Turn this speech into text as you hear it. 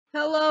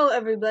Hello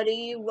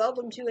everybody,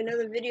 welcome to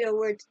another video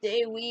where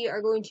today we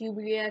are going to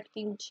be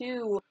reacting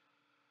to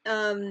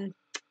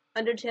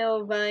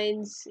Undertale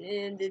Vines,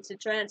 and it's a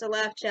try not to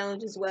laugh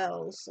challenge as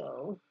well,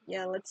 so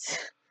yeah, let's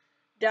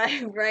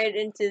dive right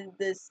into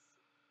this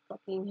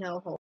fucking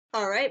hellhole.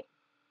 Alright,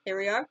 here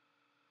we are,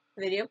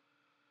 video.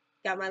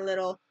 Got my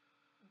little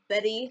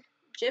Betty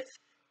gif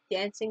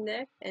dancing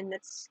there, and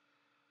that's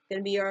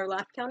gonna be our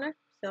laugh counter,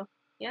 so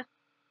yeah.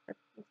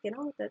 Let's get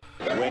on with it.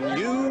 When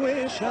you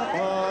wish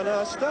upon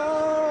a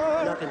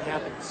star, nothing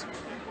happens.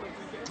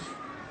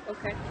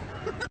 Okay.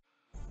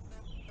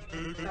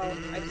 Oh,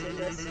 I've seen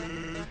this.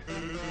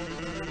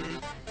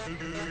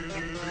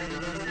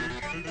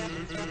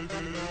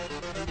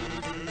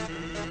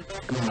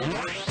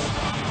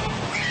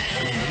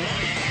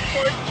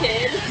 Poor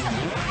kid.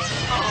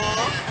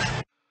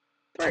 Aww.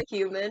 Poor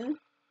human.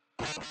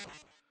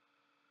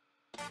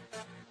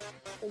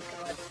 Oh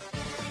god.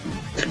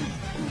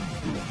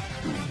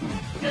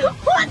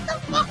 What the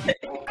fuck?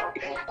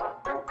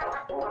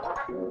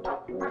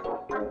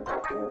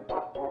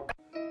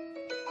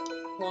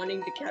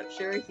 Wanting to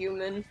capture a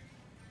human.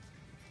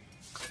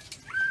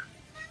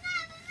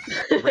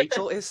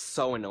 Rachel is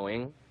so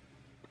annoying.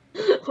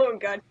 Oh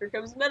god, here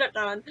comes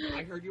Metaton.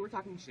 I heard you were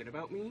talking shit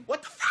about me.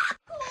 What the fuck?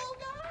 Oh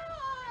god!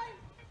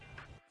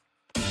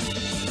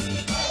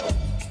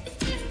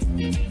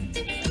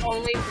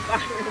 Only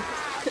virus.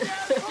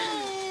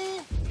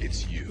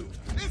 It's you.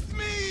 It's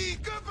me!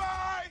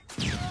 Goodbye!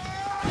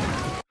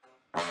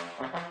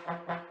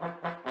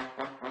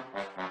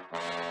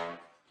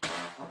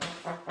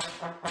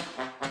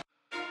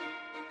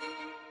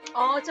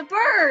 Oh, it's a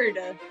bird!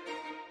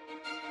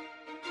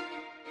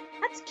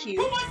 That's cute.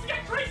 Who wants to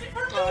get crazy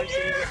for Oh, I've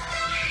seen it.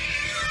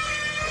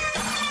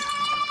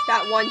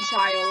 That one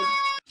child.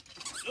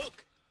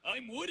 Look,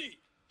 I'm Woody.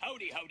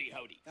 Howdy, howdy,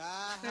 howdy.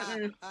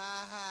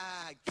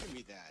 Give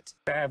me that.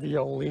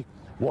 Ravioli.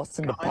 What's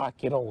in the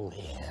pocket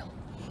only?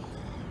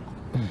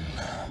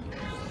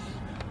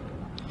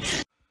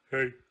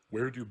 Hey,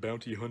 where do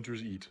bounty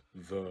hunters eat?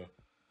 The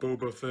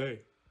Boba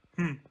Fett.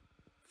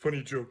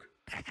 Funny joke.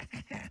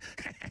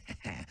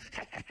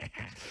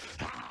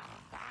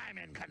 I'm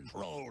in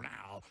control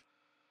now.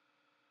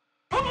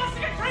 Who wants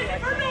to get crazy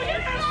for $1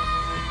 million?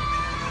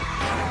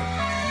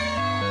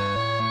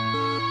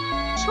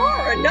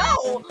 Sure,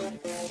 no!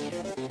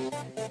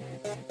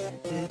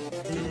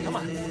 Come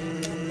on.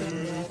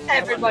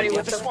 Everybody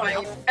with the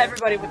fight.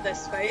 Everybody with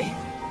this fight.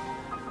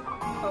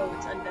 Oh,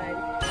 it's undead.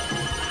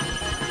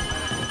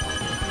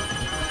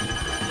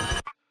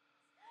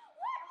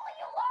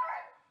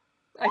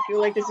 I feel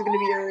like this is gonna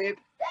be a rape.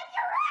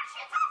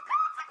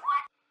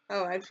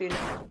 Oh, I've seen it.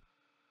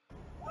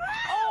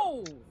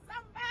 Oh!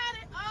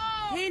 Somebody!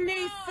 Oh! He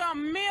needs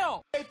some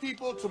milk! Hey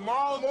people,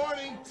 tomorrow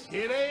morning,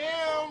 10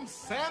 a.m.,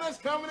 Santa's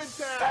coming to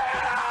town.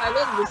 I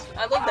love this.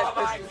 I love that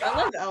Christmas. I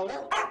love Elf.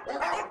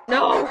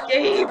 No,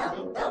 Gabe!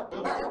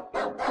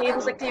 Gabe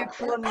is like the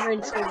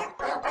equivalent of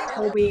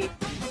Toby.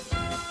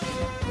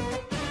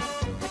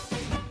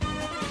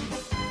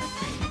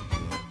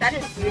 That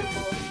is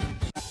beautiful.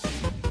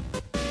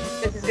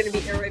 This is gonna be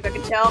a rape, I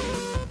can tell.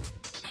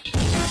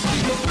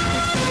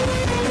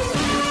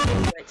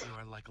 You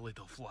are like a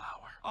little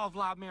flower. Oh,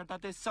 Vladimir,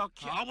 that is so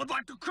cute. I would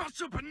like to crush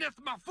you beneath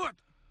my foot.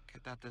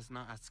 That is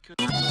not as good.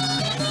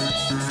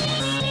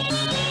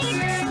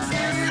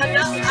 I'm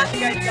not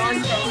laughing at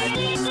John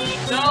Charlie.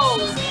 No!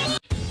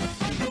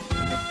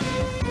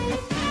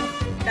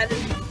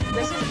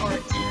 This is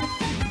art.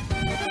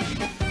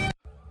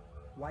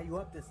 Why you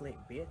up this late,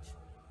 bitch?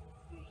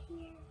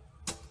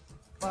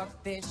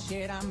 Fuck this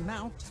shit, I'm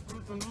out.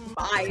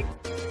 Bye.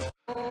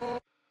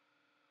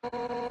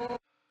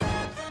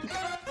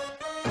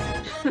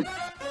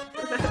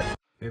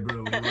 Hey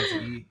bro, what do you want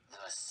to eat?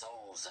 The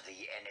souls of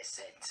the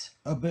innocent.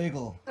 A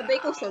bagel. A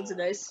bagel sounds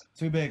nice.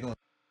 2 bagels.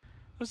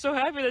 I'm so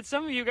happy that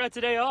some of you got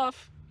today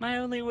off. My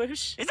only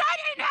wish is I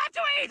didn't have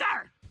to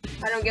either!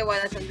 I don't get why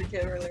that's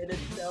Undertale related,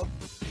 so.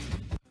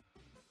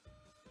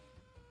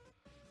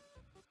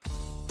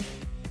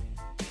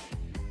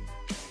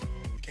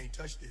 You can't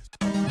touch this.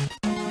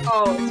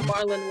 Oh, it's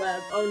Marlon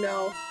Webb. Oh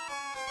no.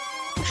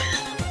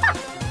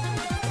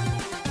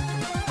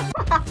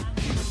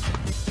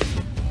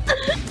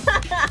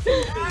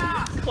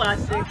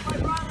 Classic.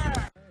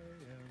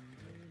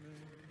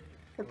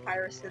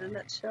 Papyrus in a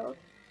nutshell.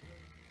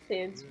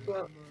 Sans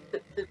the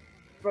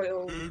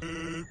royal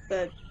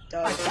the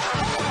dog.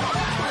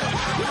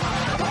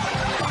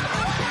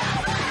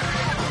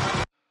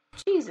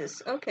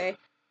 Jesus, okay.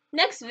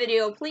 Next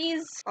video,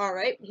 please.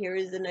 Alright, here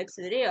is the next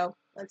video.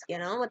 Let's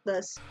get on with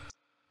this.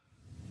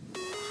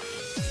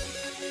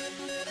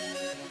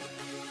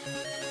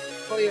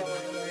 Oh yeah,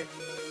 right.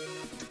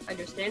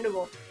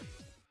 Understandable.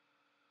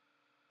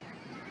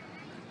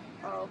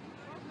 Oh.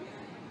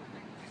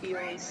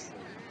 Feels.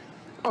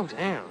 Oh,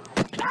 damn.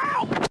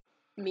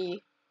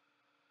 Me.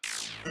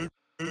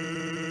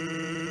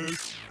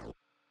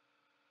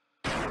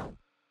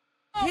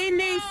 He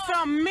needs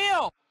some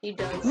milk! He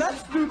does.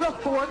 Let's do the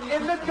fork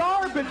in the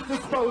garbage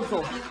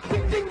disposal.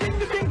 Ding, ding, ding,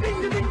 ding, ding,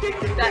 ding, ding, ding,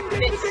 ding, That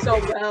fits so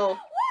well. What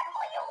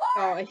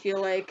Oh, I feel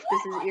like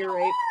this is ear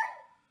rape.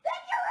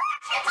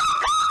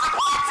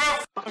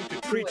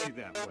 To treat you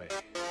that way.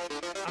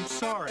 I'm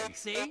sorry.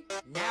 See?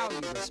 Now you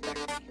respect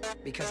me.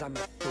 Because I'm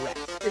a threat.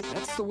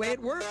 That's the way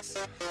it works.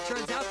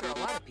 Turns out there are a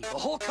lot of people,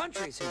 whole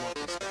countries who want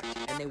respect.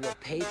 And they will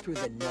pay through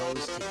the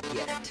nose to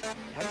get it.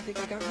 How do you think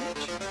I got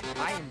rich?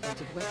 I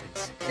invented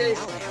weapons. And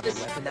now I have a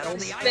weapon that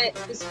only I can.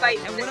 This fight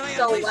is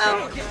so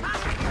loud.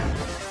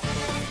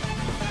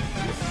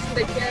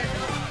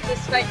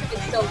 This fight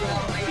is so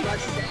loud, I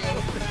must say.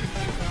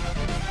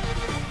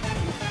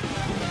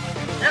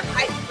 And I'm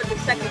hyped for the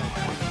second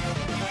one.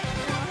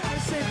 I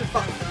saved the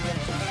fuck for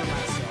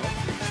myself.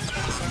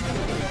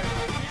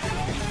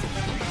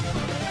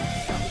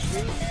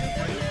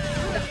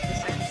 Not the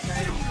second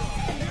time.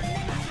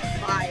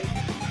 Bye.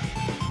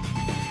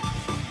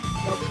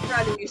 Don't be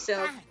proud of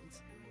yourself.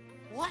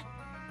 What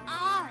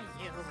are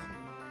you?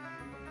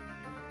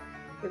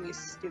 Give me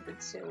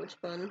stupid sandwich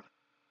bun.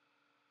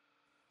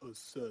 A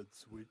sad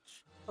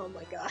switch. Oh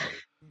my god.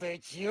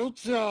 Bet you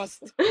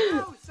just.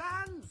 Oh,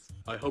 sons!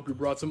 I hope you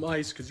brought some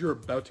ice, because you're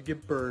about to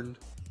get burned.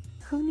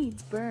 Who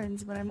needs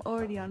burns when I'm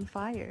already on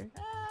fire?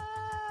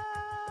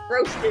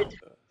 Roasted.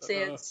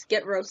 Sans.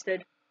 Get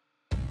roasted.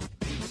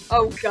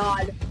 Oh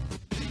god.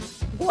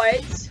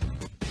 What?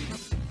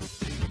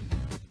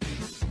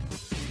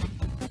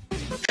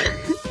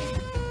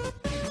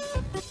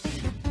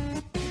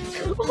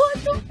 What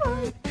the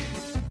fuck?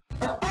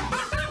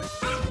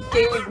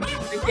 Game.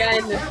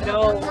 Again.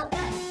 No.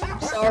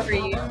 I'm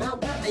sorry.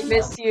 I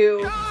miss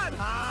you.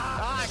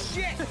 Ah,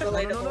 shit!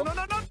 Relatable.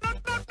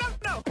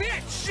 No!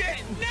 Bitch!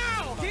 Shit!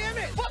 No! Damn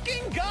it!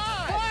 Fucking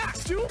God! Fuck!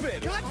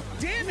 Stupid! God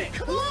damn it!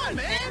 Come on,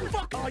 man!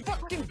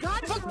 Fucking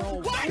God! Fuck!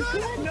 No! What?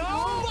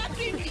 No!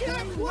 Fucking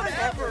God!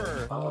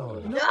 Whatever!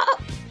 Oh. No!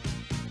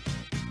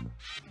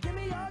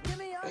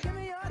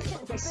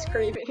 He's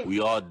screaming. We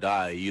all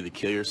die. You either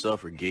kill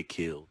yourself or get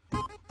killed.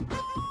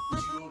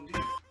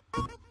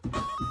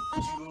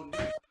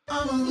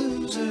 I'm a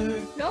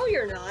loser. No,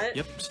 you're not.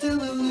 Yep. Still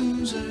a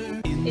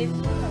loser.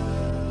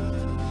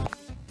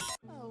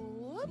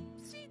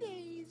 Whoopsie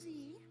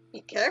daisy.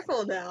 Be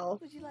careful now.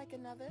 Would you like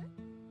another?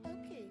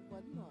 Okay,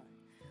 one more.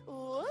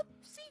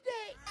 Whoopsie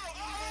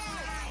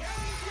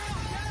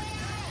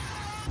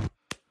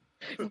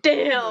daisy.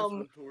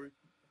 Damn.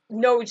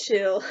 No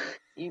chill.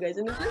 You guys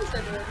in the food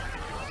center.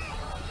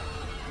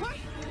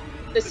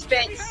 The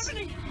spits.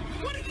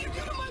 What did you do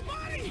to my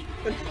body?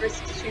 When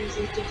Frisk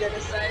chooses to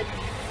genocide.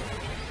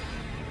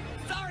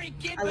 Sorry,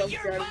 kid, I love but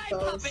you're my Dragon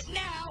Balls. puppet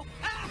now.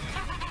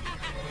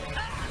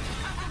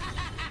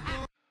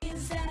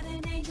 Is that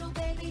an angel,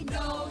 baby?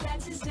 No,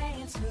 that's his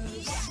dance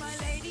moves. Yes. My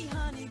lady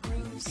honey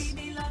grooves. See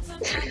me love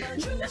some summer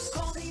juice.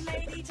 Call me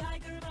Lady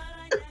Tiger, but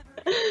I never.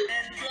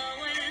 And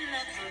blowing in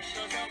the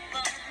bushels of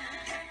fun.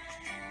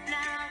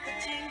 Now the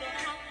jingle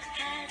hop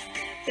has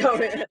Oh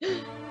yeah.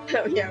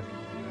 Oh yeah.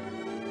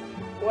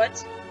 What?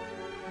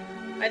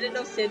 I didn't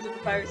know Sands of the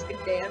Pirates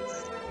could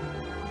dance.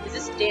 Is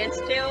this Dance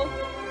Tale?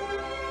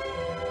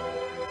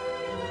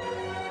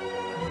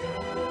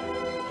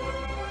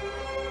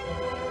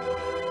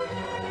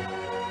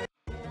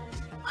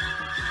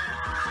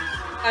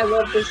 I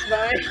love this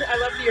vine. I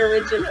love the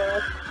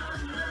original.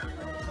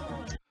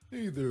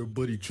 Hey there,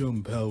 buddy,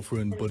 chum, pal,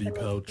 friend, buddy,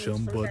 pal,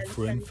 chum, bud,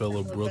 friend,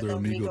 fellow, brother,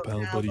 amigo,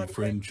 pal, buddy,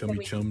 friend, chummy,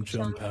 chum,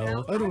 chum,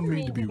 pal. I don't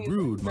mean to be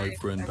rude, my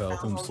friend, pal,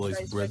 home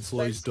slice, bread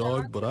slice,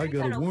 dog, but I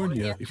gotta warn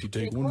ya, if you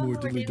take one more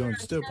diddly darn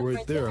step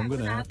right there, I'm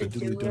gonna have to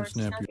diddly darn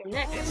snap your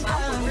neck.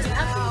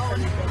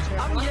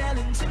 I'm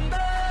yelling timber.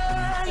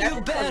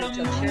 You better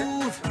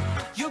move.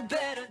 You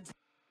better.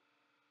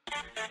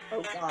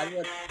 Oh god,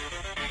 what?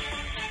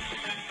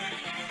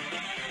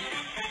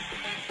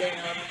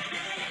 Damn.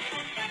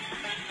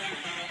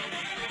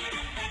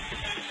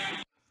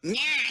 Yeah,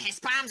 his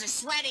palms are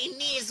sweaty,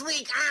 knees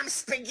weak, arms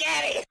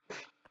spaghetti.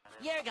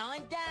 You're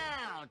going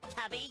down,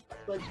 Tubby.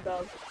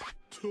 SpongeBob.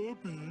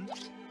 Tubby.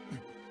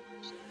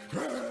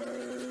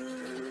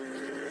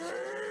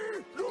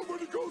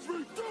 Nobody calls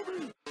me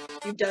Tubby.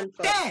 You done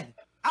fuck. Dad,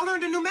 I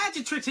learned a new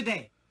magic trick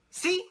today.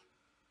 See?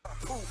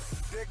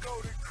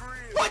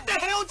 What the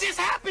hell just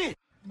happened?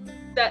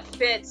 That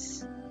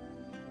fits.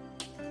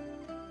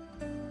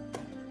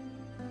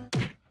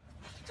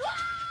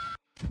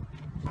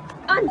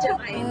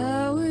 Undyne.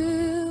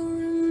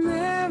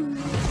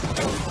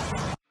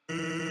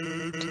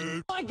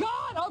 My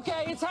God!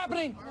 Okay, it's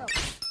happening.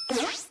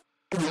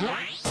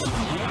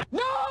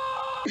 No!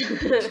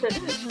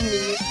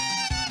 Me.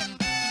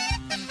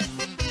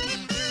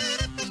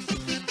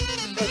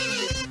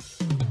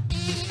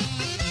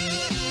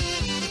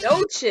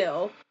 No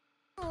chill.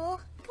 Oh,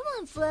 come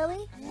on,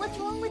 Flurry. What's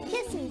wrong with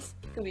kisses?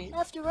 Come here.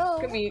 After all.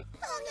 Come here.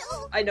 Oh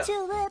no. I know.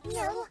 Two lips.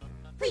 No.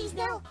 Please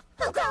no.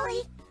 Oh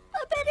golly.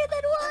 Better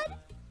than one.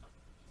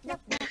 No,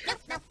 no, no,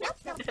 no,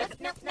 no,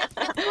 no,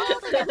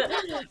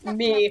 no, no.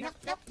 Me.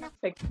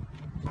 Like,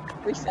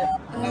 reset.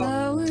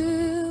 Oh.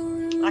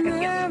 I can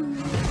get me.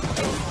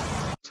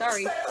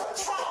 Sorry.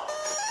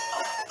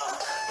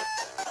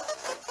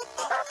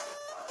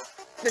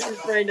 This is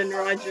Brandon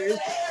Rogers.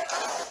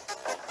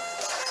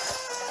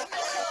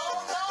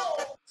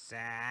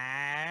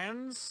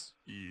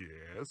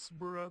 Yes,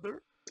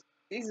 brother?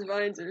 These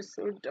vines are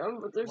so dumb,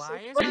 but they're Why so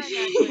is funny.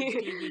 our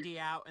Netflix DVD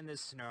out in the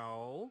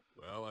snow?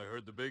 Well, I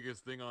heard the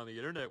biggest thing on the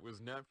internet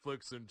was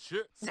Netflix and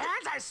chips. Sans,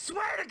 I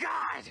swear to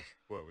God!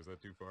 What, was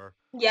that too far?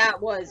 Yeah,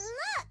 it was.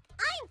 Look,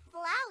 I'm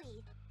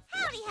Flowey.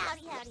 Howdy,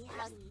 howdy, howdy,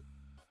 howdy.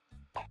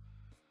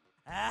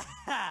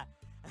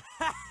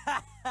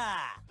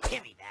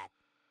 Give me that.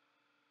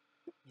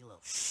 You little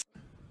Just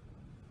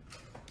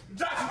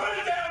put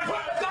it down! Put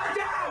it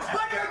down!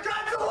 Put your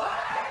guns away!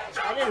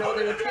 I didn't know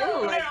they were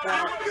feeling like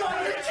that. I'm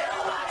going to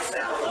kill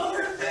myself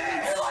over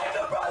this! Like a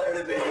brother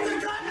to me!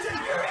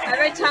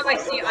 Every time I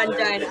see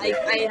Undone,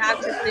 I have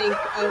to think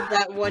of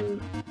that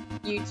one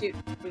YouTube.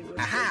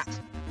 Aha!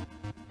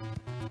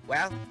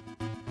 Well,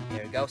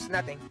 here goes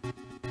nothing.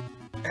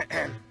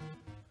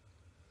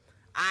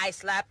 I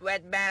slept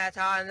with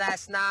Marathon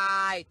last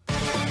night.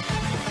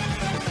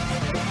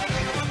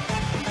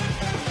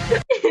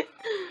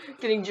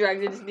 Getting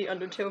dragged into the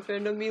Undertale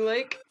fandom, me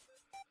like.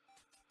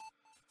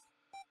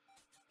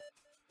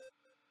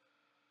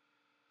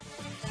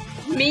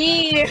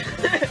 Me!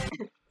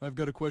 I've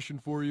got a question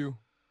for you.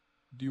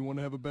 Do you want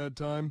to have a bad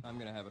time? I'm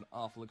gonna have an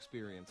awful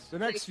experience. The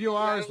next few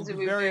hours will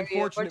be very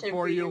unfortunate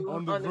for you.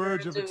 On the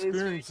verge of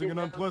experiencing an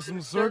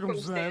unpleasant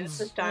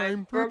circumstance.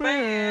 I'm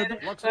prepared.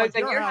 Looks like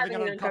you're having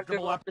an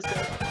uncomfortable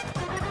episode.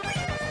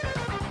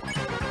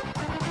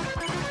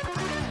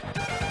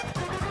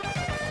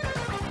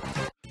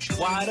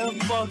 Why the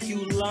fuck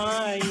you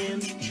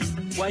lying?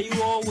 Why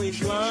you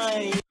always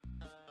lying?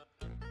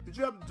 Did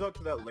you happen to talk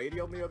to that lady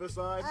on the other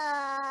side?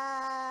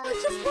 I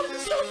just wanted to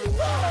show you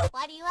love.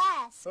 Why do you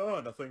ask?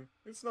 Oh, nothing.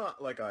 It's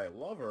not like I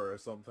love her or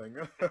something.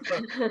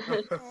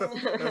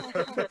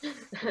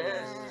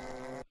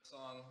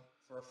 Song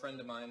for a friend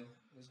of mine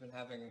who's been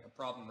having a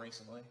problem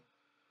recently.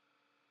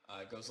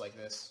 It goes like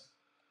this.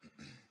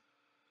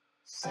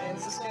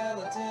 Sans the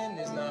skeleton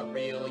is not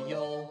real,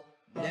 you'll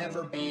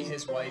never be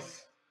his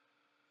wife.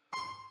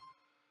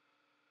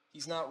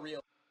 He's not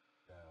real.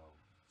 Go,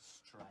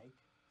 strike,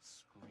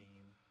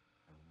 scream,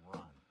 and run.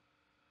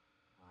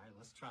 Alright,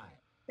 let's try it.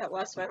 That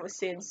last fight was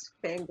Sans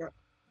fangirl.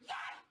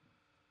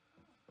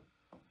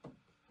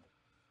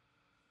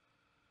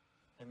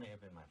 It may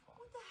have been my fault.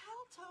 What the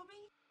hell,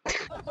 Toby?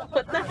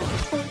 What the hell,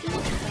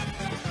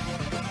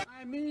 Toby?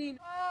 I mean...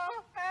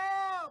 Oh,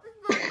 help!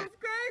 This is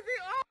crazy!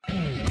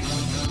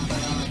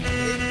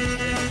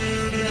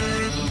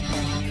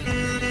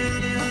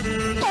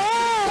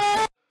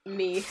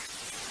 Me.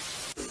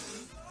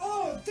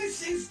 Oh,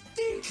 this is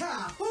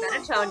decaf!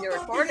 Metatron, you're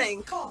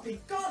recording. Coffee,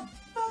 God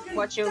fucking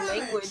Watch your damn it.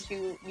 language,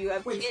 you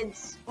have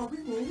kids Are we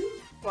rolling?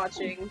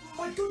 watching. Oh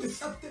my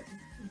goodness,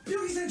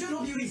 beauties and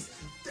gentle beauties,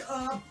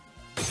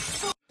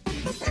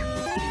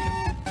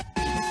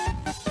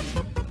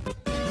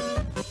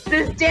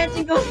 This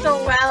dancing goes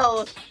so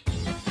well!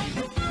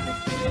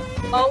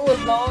 Oh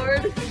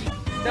lord!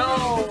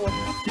 No!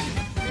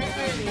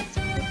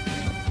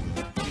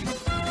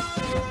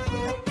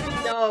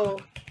 No.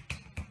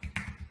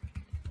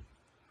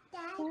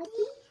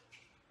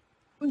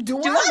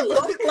 Do I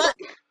look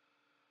like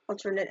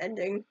alternate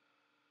ending?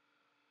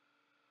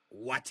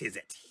 What is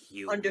it,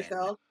 human?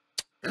 Undertale.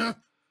 Huh?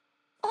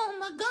 Oh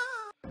my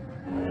god!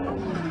 Oh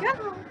my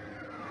god!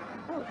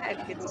 Oh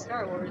heck, it's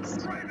Star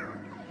Wars.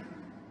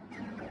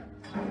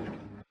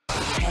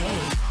 Hey,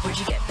 where'd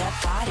you get that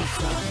body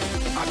from?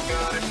 I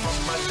got it from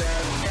my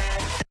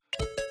dad.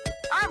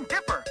 I'm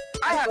Dipper.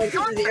 I have Like,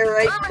 short you're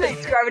right,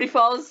 because Gravity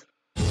Falls.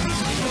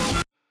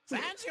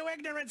 Sans, you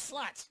ignorant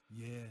slut!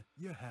 Yeah,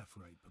 you're half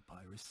right,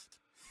 Papyrus.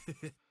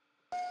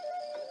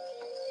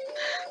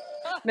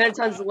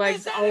 Metatron's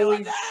legs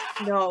always...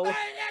 No.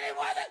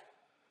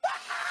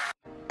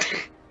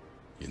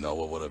 You know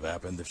what would have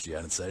happened if she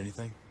hadn't said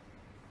anything?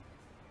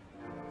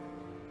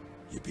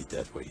 You'd be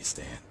dead where you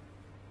stand.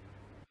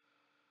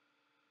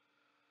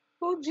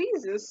 Oh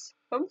Jesus,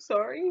 I'm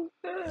sorry.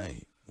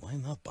 Hey,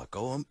 line up,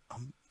 Bucko.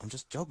 I'm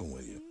just joking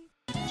with you.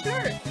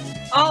 Sure.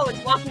 Oh,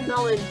 it's Walking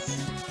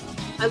Melons.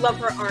 I love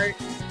her art.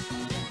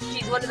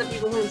 She's one of the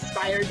people who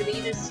inspired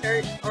me to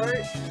start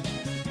art.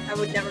 I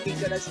would never be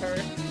good as her,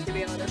 to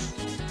be honest.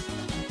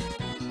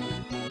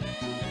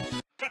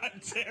 God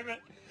damn it!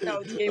 No,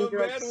 it's Game A man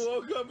Grumps.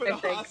 woke up in a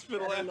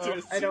hospital after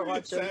a I don't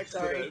watch serious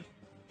them, sorry.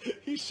 accident.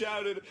 He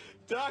shouted,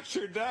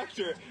 "Doctor,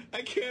 doctor,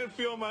 I can't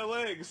feel my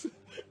legs."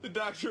 The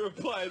doctor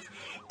replies,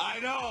 "I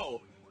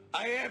know!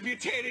 I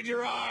amputated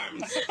your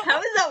arms!"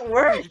 How does that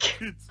work?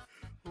 Kids,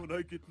 when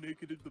I get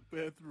naked in the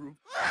bathroom.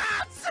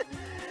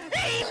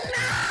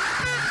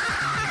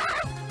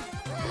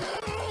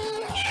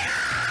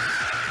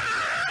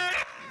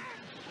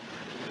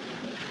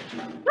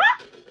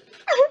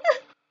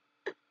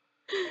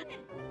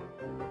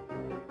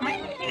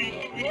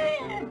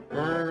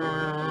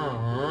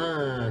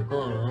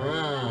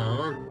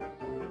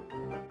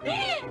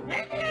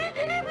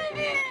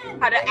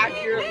 How to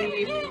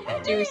accurately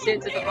do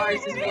Sans of the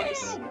Virus's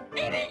voice.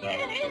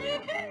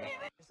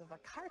 Of a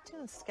cartoon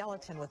stone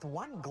skeleton with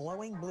one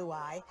glowing blue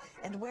eye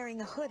and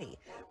wearing a hoodie.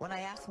 When I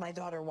asked my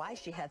daughter why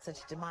she had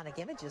such demonic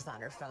images on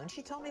her phone,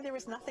 she told me there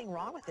was nothing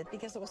wrong with it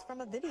because it was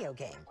from a video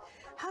game.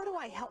 How do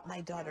I help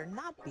my daughter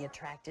not be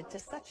attracted to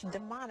such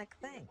demonic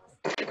things?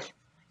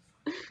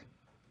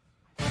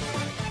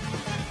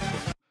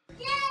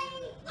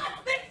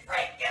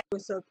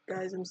 What's up,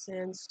 guys? I'm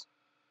Sans.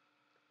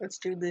 Let's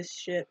do this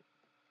shit.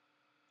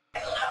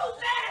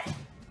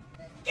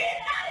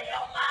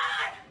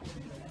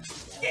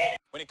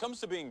 When it comes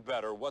to being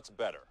better, what's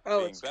better? Oh,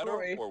 being it's better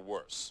Tori. or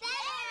worse?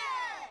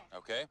 Better!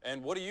 Okay,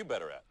 and what are you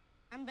better at?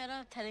 I'm better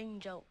at telling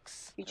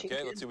jokes.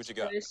 Okay, let's see what you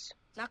got.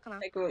 Not gonna.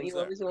 Like what Who's you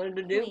there? always wanted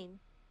to do. Queen.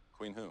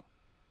 Queen who?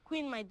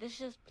 Queen my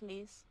dishes,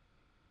 please.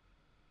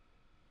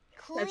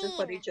 That's a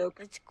funny joke.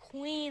 It's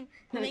Queen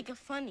to make it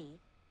funny.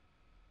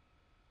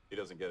 He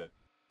doesn't get it.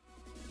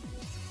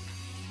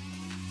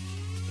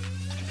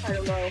 I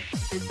don't know.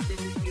 Did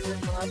you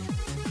and Mom?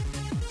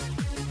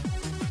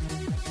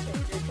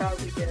 They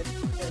probably did,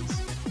 because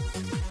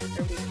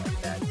they're weak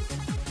like that.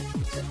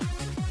 So,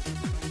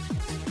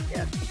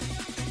 yeah.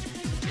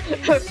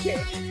 Okay,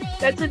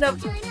 that's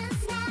enough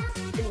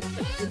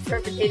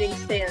interpreting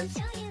Sans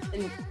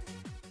and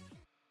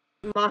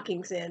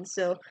mocking Sans.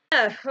 So,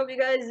 yeah, hope you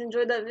guys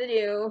enjoyed that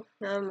video.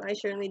 I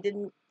certainly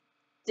did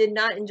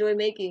not enjoy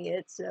making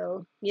it,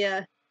 so,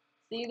 yeah.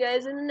 See you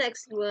guys in the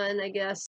next one, I guess.